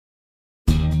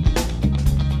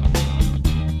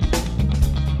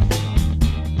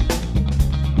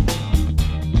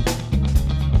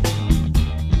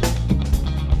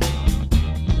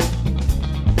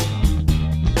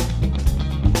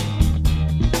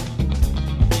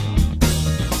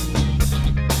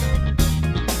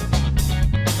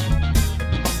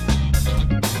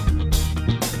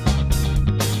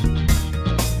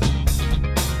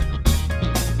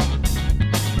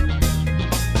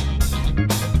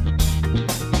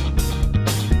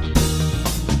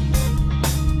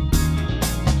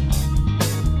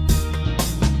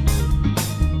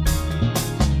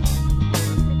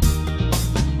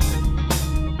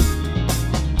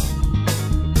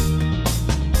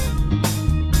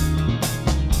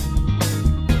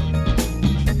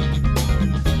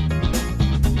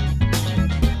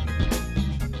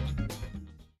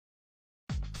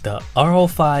The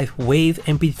R-05 Wave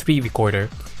MP3 recorder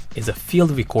is a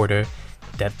field recorder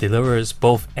that delivers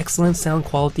both excellent sound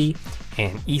quality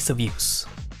and ease of use.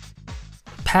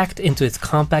 Packed into its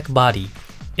compact body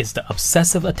is the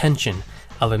obsessive attention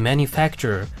of a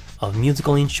manufacturer of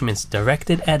musical instruments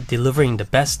directed at delivering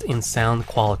the best in sound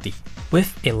quality.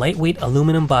 With a lightweight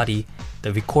aluminum body,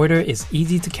 the recorder is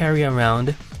easy to carry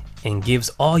around and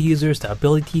gives all users the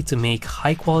ability to make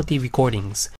high-quality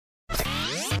recordings.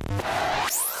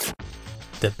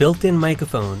 The built-in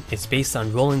microphone is based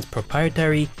on Roland's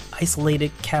proprietary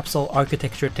Isolated Capsule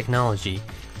Architecture technology,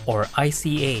 or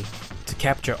ICA, to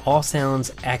capture all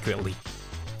sounds accurately.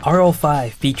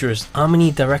 R-05 features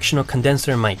omnidirectional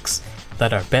condenser mics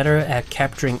that are better at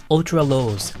capturing ultra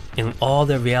lows in all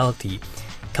their reality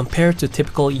compared to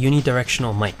typical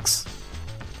unidirectional mics.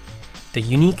 The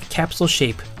unique capsule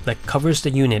shape that covers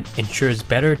the unit ensures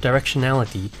better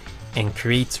directionality and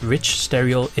creates rich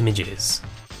stereo images.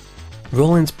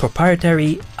 Roland's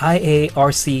proprietary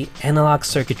IARC analog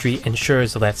circuitry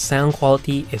ensures that sound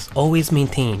quality is always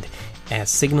maintained as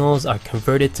signals are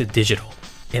converted to digital.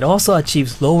 It also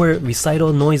achieves lower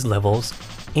recital noise levels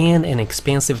and an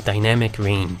expansive dynamic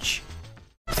range.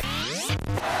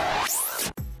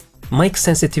 Mic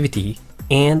sensitivity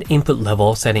and input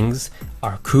level settings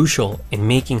are crucial in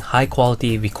making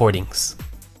high-quality recordings.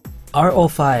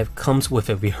 R-05 comes with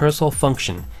a rehearsal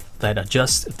function that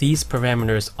adjusts these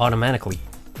parameters automatically.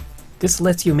 This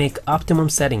lets you make optimum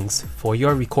settings for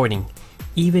your recording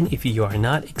even if you are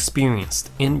not experienced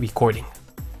in recording.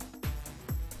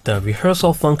 The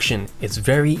rehearsal function is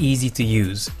very easy to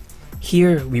use.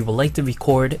 Here we would like to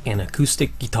record an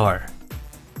acoustic guitar.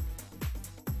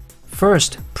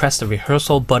 First, press the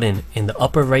rehearsal button in the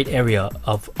upper right area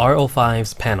of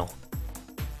R-05's panel.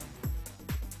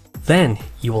 Then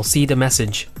you will see the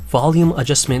message "Volume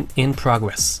adjustment in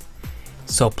progress."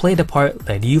 So play the part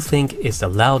that you think is the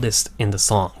loudest in the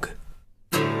song.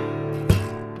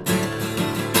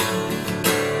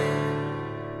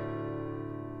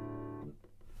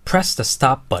 Press the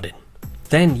stop button.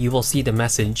 Then you will see the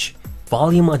message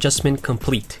 "Volume adjustment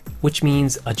complete," which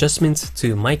means adjustments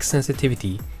to mic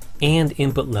sensitivity and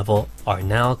input level are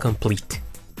now complete.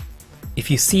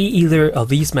 If you see either of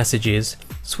these messages,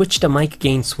 switch the mic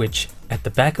gain switch at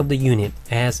the back of the unit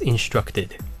as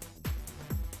instructed.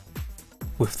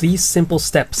 With these simple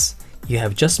steps, you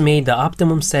have just made the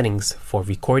optimum settings for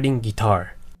recording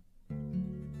guitar.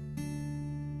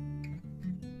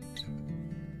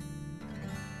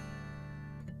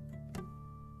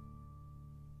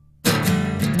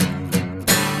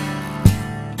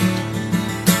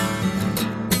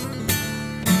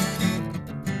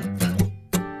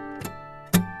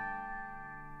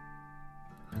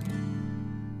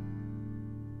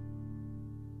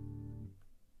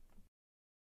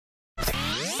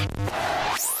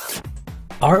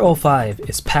 R-05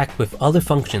 is packed with other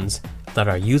functions that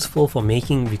are useful for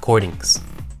making recordings.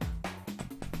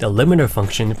 The limiter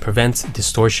function prevents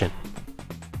distortion.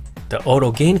 The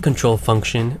auto gain control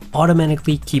function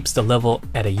automatically keeps the level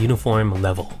at a uniform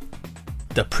level.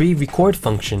 The pre-record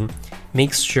function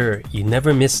makes sure you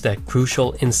never miss that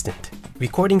crucial instant.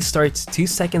 Recording starts 2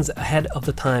 seconds ahead of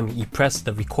the time you press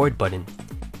the record button.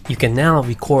 You can now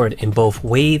record in both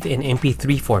WAV and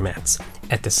MP3 formats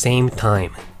at the same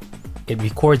time. It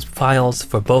records files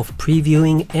for both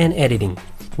previewing and editing,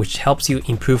 which helps you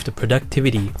improve the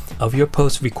productivity of your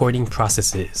post-recording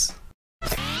processes.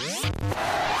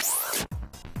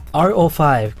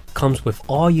 R-05 comes with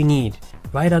all you need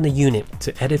right on the unit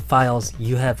to edit files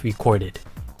you have recorded.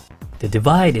 The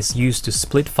divide is used to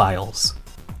split files.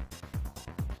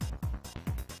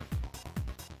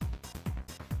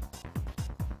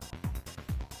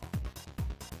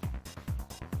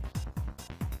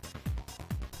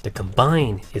 The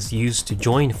combine is used to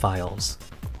join files.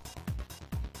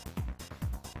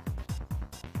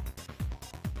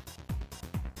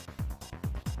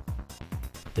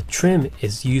 The trim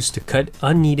is used to cut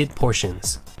unneeded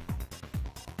portions.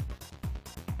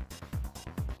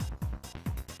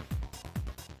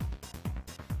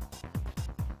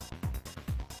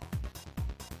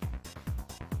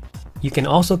 You can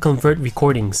also convert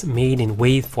recordings made in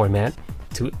WAV format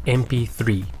to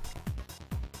MP3.